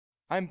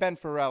I'm Ben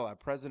Farella,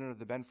 president of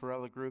the Ben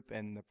Farella Group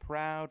and the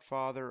proud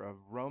father of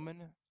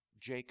Roman,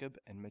 Jacob,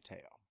 and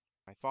Matteo.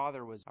 My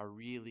father was a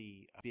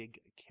really big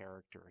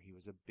character. He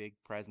was a big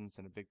presence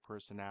and a big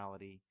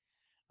personality,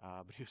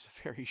 but he was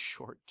a very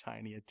short,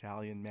 tiny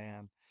Italian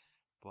man.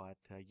 But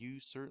you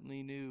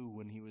certainly knew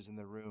when he was in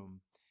the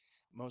room.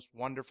 Most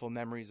wonderful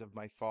memories of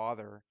my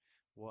father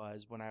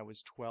was when I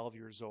was 12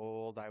 years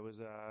old. I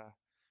was a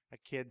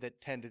kid that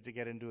tended to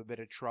get into a bit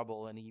of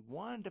trouble, and he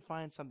wanted to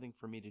find something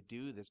for me to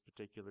do this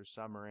particular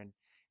summer.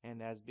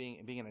 And as being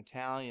an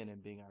Italian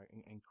and being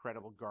an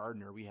incredible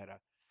gardener, we had a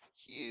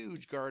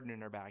huge garden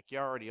in our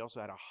backyard. He also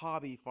had a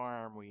hobby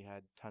farm. We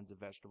had tons of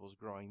vegetables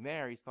growing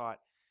there. He thought,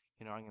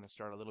 I'm going to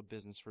start a little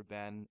business for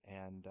Ben,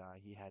 and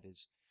he had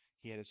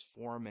his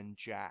foreman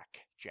Jack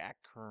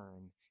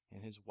Kern,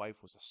 and his wife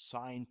was a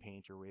sign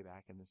painter way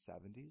back in the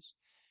 70s.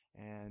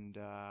 And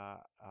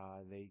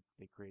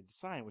they created the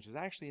sign, which is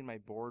actually in my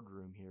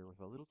boardroom here, with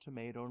a little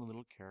tomato and a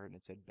little carrot, and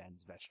it said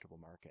Ben's Vegetable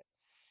Market.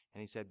 And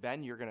he said,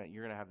 Ben, you're gonna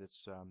have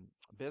this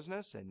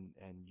business, and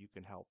you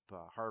can help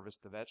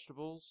harvest the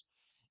vegetables,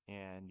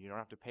 and you don't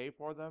have to pay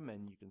for them,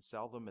 and you can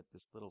sell them at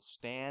this little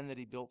stand that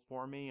he built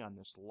for me on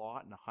this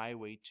lot in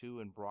Highway 2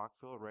 in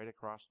Brockville, right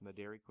across from the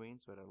Dairy Queen,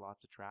 so it had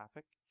lots of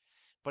traffic.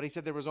 But he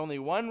said there was only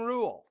one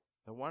rule.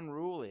 The one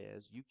rule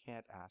is you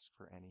can't ask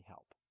for any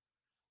help.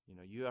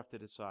 You have to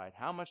decide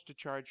how much to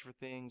charge for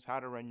things, how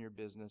to run your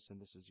business,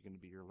 and this is going to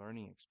be your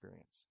learning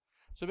experience.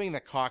 So being the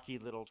cocky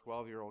little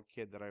 12-year-old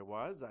kid that I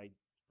was, I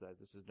thought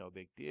this is no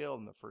big deal.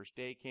 And the first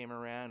day came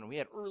around, and we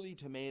had early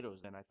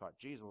tomatoes. And I thought,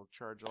 geez, we'll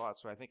charge a lot.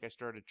 So I think I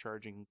started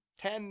charging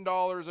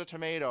 $10 a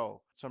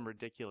tomato, some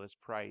ridiculous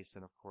price.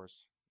 And of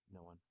course,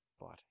 no one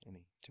bought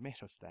any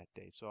tomatoes that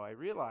day. So I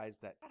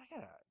realized that I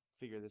got to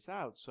figure this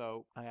out.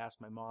 So I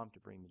asked my mom to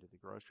bring me to the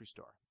grocery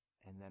store.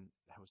 And then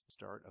that was the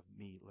start of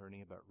me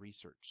learning about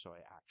research. So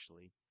I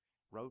actually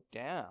wrote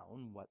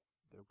down what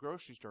the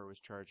grocery store was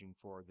charging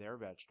for their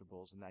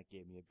vegetables, and that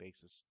gave me a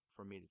basis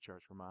for me to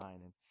charge for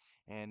mine.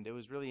 And it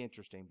was really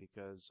interesting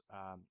because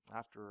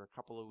after a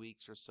couple of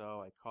weeks or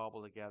so, I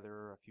cobbled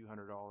together a few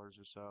 $100s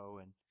or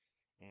so,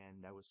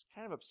 and I was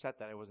kind of upset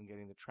that I wasn't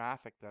getting the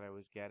traffic that I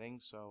was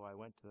getting. So I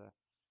went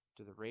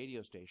to the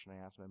radio station.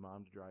 I asked my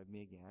mom to drive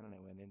me again, and I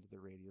went into the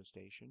radio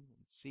station,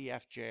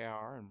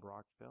 CFJR in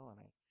Brockville, and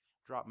I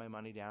dropped my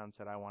money down and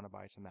said, I want to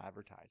buy some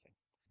advertising.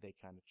 They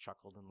kind of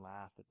chuckled and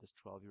laughed that this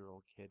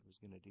 12-year-old kid was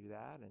going to do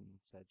that, and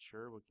said,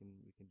 sure, we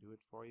can do it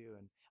for you.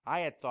 And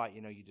I had thought,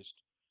 you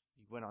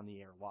went on the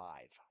air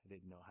live. I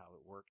didn't know how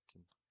it worked,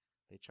 and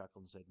they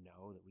chuckled and said,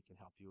 no, that we can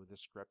help you with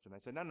this script. And I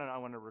said, no, I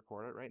want to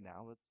record it right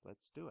now.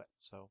 Let's do it.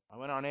 So I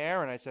went on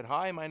air and I said,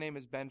 hi, my name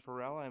is Ben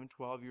Farella. I'm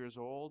 12 years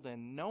old,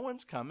 and no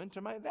one's coming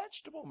to my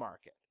vegetable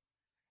market.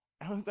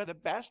 And we've got the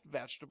best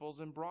vegetables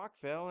in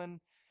Brockville, and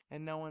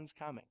no one's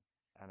coming.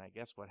 And I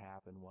guess what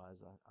happened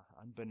was,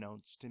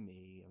 unbeknownst to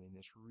me,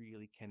 this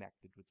really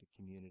connected with the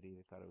community.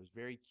 They thought it was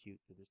very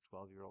cute that this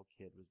 12-year-old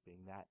kid was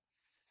being that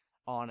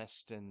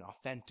honest and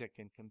authentic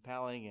and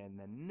compelling. And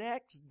the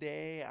next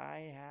day,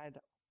 I had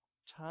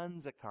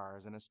tons of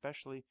cars, and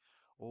especially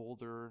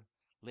older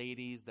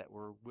ladies that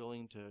were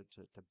willing to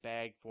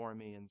bag for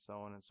me, and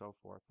so on and so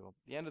forth. So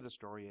the end of the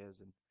story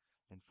is,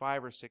 in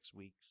 5 or 6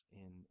 weeks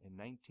in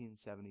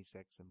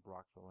 1976 in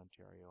Brockville,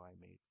 Ontario, I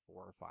made $4,000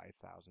 or $5,000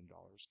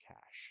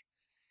 cash.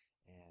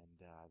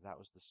 And that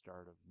was the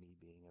start of me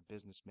being a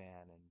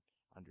businessman and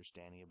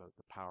understanding about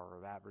the power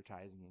of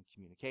advertising and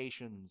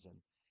communications. And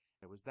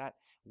it was that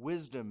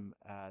wisdom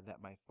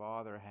that my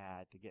father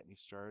had to get me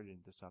started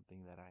into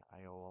something that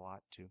I owe a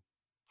lot to.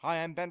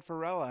 Hi, I'm Ben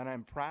Farella, and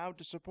I'm proud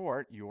to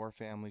support your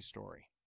family story.